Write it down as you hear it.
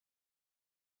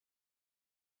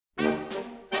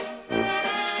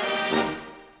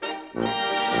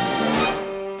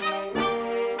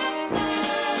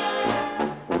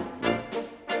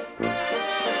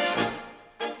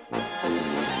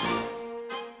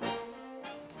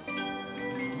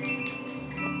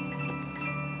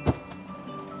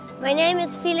My name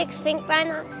is Felix.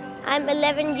 I'm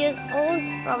 11 years old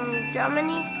from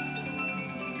Germany.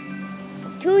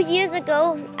 2 years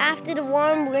ago, after the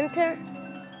warm winter,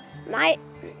 my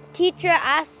teacher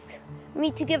asked me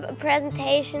to give a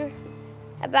presentation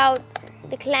about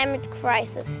the climate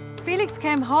crisis. Felix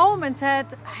came home and said,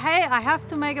 "Hey, I have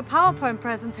to make a PowerPoint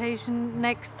presentation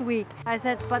next week." I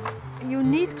said, "But you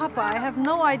need Papa, I have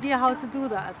no idea how to do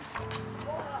that."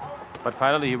 But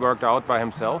finally he worked out by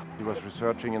himself. He was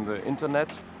researching in the internet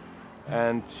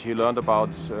and he learned about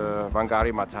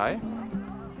Wangari Maathai.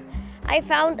 I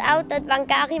found out that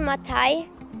Wangari Maathai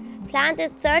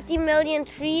planted 30 million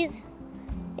trees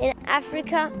in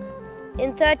Africa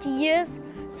in 30 years.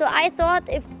 So I thought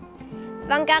if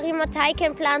Wangari Maathai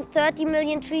can plant 30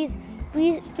 million trees,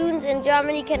 we students in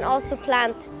Germany can also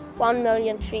plant 1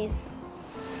 million trees.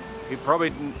 He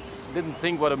probably didn't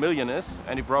think what a million is,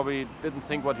 and he probably didn't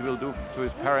think what he will do to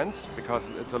his parents, because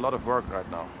it's a lot of work right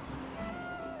now.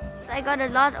 I got a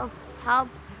lot of help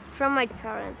from my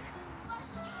parents.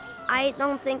 I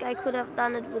don't think I could have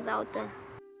done it without them.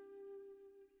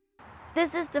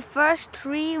 This is the first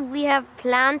tree we have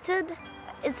planted.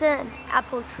 It's an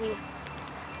apple tree.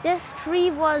 This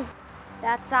tree was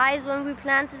that size when we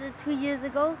planted it 2 years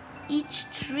ago. Each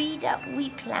tree that we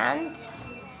plant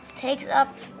takes up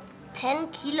 10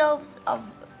 kilos of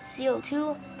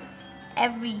CO2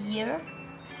 every year.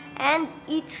 And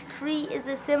each tree is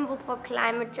a symbol for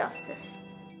climate justice.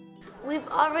 We've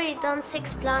already done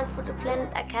 6 plants for the Planet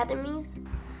Academies.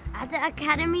 At the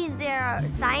academies, there are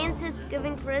scientists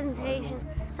giving presentations.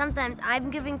 Sometimes I'm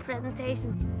giving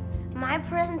presentations. My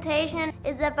presentation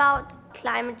is about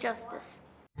climate justice.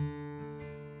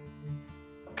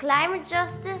 Climate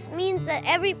justice means that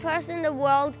every person in the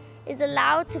world is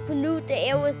allowed to pollute the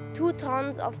air with 2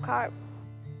 tons of carbon.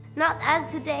 Not as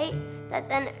today, that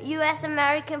then US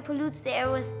American pollutes the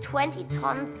air with 20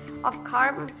 tons of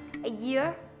carbon a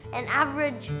year. An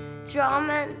average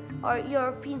German or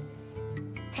European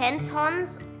 10 tons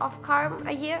of carbon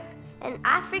a year. An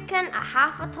African a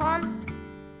half a ton.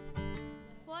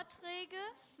 Vorträge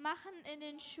machen in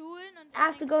den Schulen und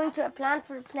after going to a plant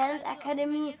for the Planet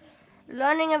Academy,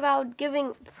 learning about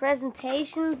giving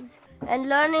presentations and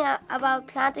learning about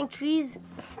planting trees,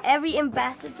 every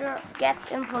ambassador gets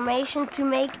information to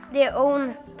make their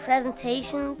own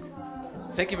presentations.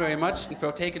 Thank you very much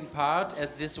for taking part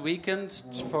at this weekend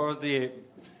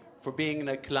for being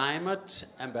a climate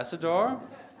ambassador,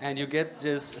 and you get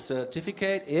this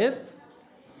certificate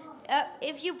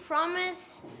if you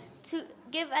promise to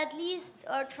give at least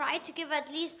or try to give at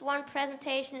least 1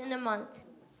 presentation in a month.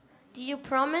 Do you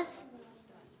promise?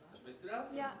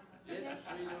 Ja.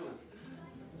 Yes.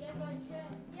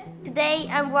 Today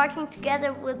I'm working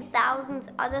together with thousands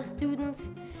of other students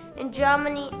in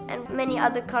Germany and many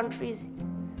other countries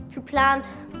to plant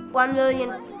 1 million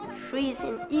trees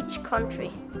in each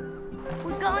country.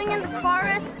 We're going in the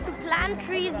forest to plant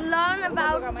trees, learn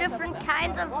about different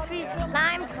kinds of trees,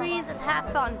 climb trees and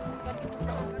have fun.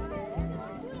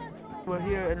 We're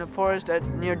here in the forest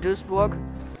near Duisburg,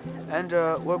 and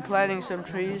we're planting some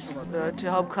trees to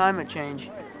help climate change.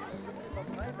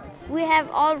 We have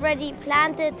already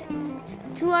planted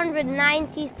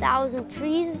 290,000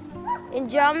 trees in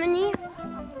Germany,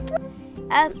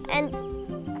 and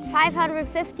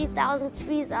 550,000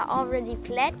 trees are already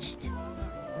pledged.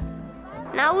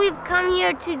 Now we've come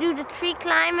here to do the tree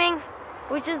climbing,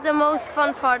 which is the most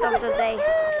fun part of the day.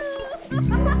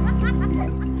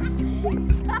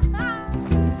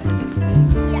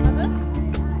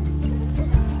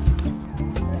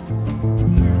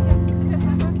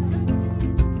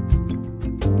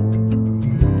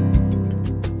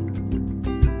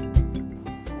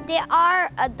 There are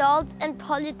adults and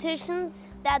politicians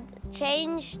that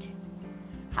changed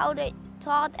how they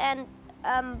taught and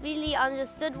really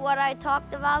understood what I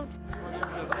talked about.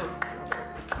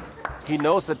 He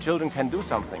knows that children can do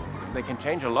something. They can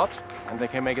change a lot and they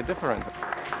can make a difference.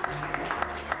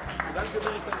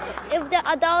 If the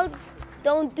adults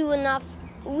don't do enough,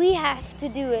 we have to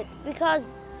do it,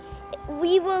 because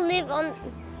we will live on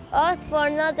Earth for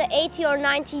another 80 or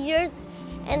 90 years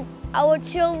and our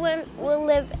children will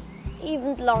live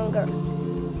even longer.